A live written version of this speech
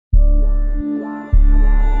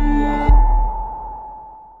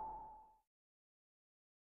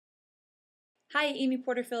Hi, Amy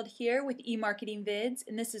Porterfield here with eMarketingVids,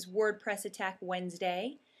 and this is WordPressAttack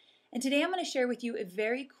Wednesday. And today I'm going to share with you a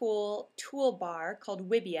very cool toolbar called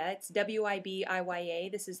Wibiya. It's W-I-B-I-Y-A.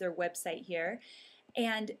 This is their website here.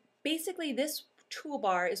 And basically this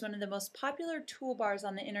toolbar is one of the most popular toolbars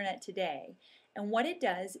on the internet today. And what it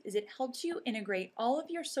does is it helps you integrate all of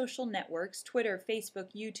your social networks, Twitter,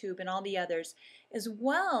 Facebook, YouTube, and all the others, as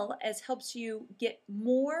well as helps you get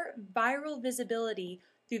more viral visibility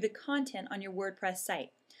through the content on your WordPress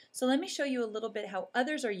site. So let me show you a little bit how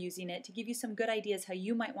others are using it to give you some good ideas how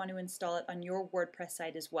you might want to install it on your WordPress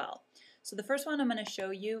site as well. So the first one I'm going to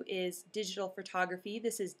show you is digital photography.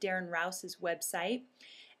 This is Darren Rouse's website,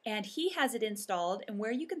 and he has it installed, and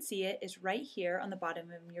where you can see it is right here on the bottom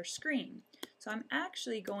of your screen. So I'm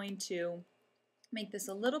actually going to make this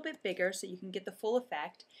a little bit bigger so you can get the full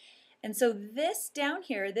effect. And so this down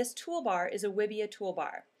here, this toolbar is a Wibiya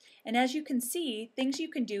toolbar. And as you can see, things you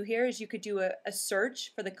can do here is you could do a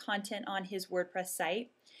search for the content on his WordPress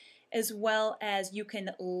site, as well as you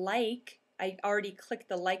can like, I already clicked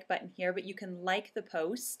the like button here, but you can like the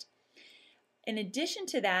post. In addition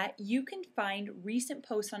to that, you can find recent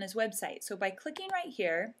posts on his website. So by clicking right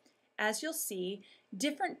here, as you'll see,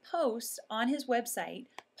 different posts on his website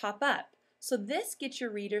pop up. So this gets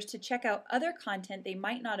your readers to check out other content they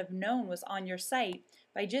might not have known was on your site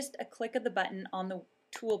by just a click of the button on the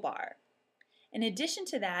toolbar. In addition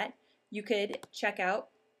to that, you could check out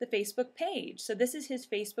the Facebook page. So this is his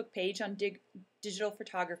Facebook page on Digital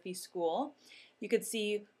Photography School. You could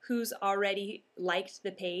see who's already liked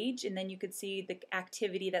the page, and then you could see the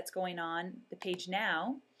activity that's going on the page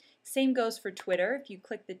now. Same goes for Twitter. If you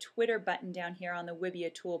click the Twitter button down here on the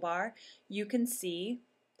Wibiya toolbar, you can see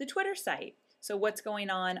the Twitter site. So what's going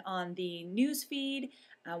on the news feed,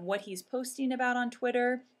 what he's posting about on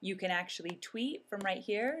Twitter. You can actually tweet from right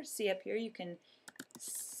here. See up here, you can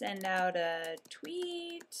send out a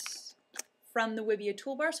tweet from the Wibiya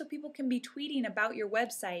toolbar, so people can be tweeting about your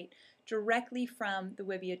website directly from the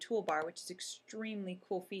Wibiya toolbar, which is an extremely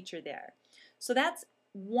cool feature there. So that's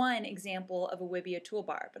one example of a Wibiya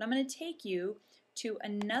toolbar, but I'm going to take you to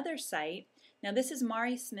another site. Now this is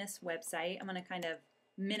Mari Smith's website. I'm going to kind of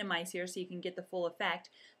minimize here so you can get the full effect.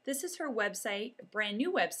 This is her website, brand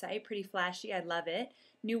new website, pretty flashy, I love it.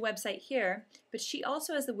 New website here, but she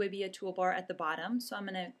also has the Wibiya toolbar at the bottom, so I'm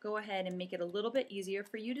going to go ahead and make it a little bit easier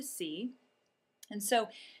for you to see. And so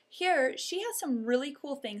here she has some really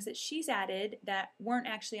cool things that she's added that weren't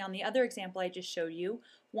actually on the other example I just showed you.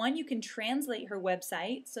 One, you can translate her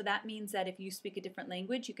website, so that means that if you speak a different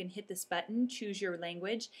language, you can hit this button, choose your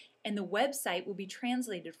language, and the website will be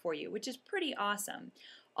translated for you, which is pretty awesome.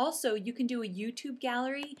 Also, you can do a YouTube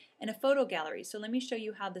gallery and a photo gallery. So let me show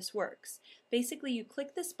you how this works. Basically, you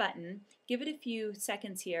click this button, give it a few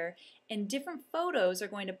seconds here, and different photos are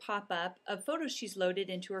going to pop up of photos she's loaded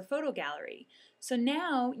into her photo gallery. So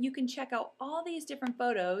now you can check out all these different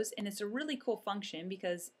photos, and it's a really cool function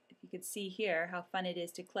because if you could see here how fun it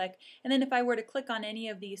is to click. And then if I were to click on any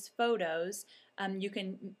of these photos, you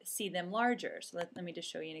can see them larger. So let me just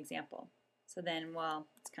show you an example. So then, well,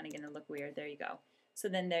 it's kind of going to look weird. There you go. So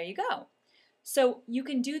then there you go. So you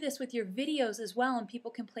can do this with your videos as well, and people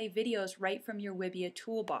can play videos right from your Wibiya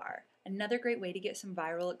toolbar. Another great way to get some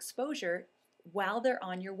viral exposure while they're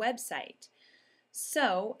on your website.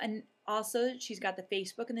 So, and also she's got the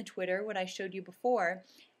Facebook and the Twitter, what I showed you before.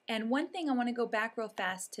 And one thing I want to go back real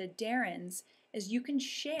fast to Darren's is you can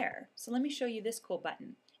share. So let me show you this cool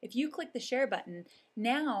button. If you click the share button,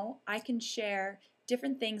 now I can share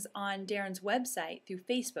different things on Darren's website through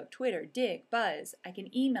Facebook, Twitter, Dig, Buzz. I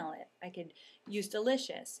can email it. I could use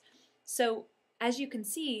Delicious. So as you can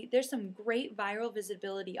see, there's some great viral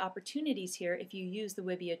visibility opportunities here if you use the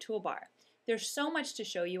Wibiya toolbar. There's so much to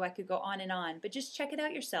show you. I could go on and on, but just check it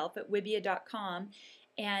out yourself at wibiya.com.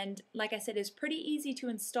 And like I said, it's pretty easy to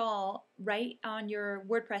install right on your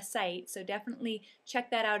WordPress site, so definitely check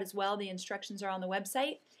that out as well. The instructions are on the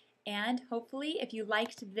website. And hopefully, if you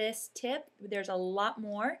liked this tip, there's a lot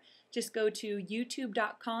more. Just go to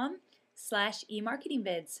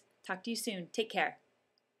youtube.com/eMarketingVids. Talk to you soon. Take care.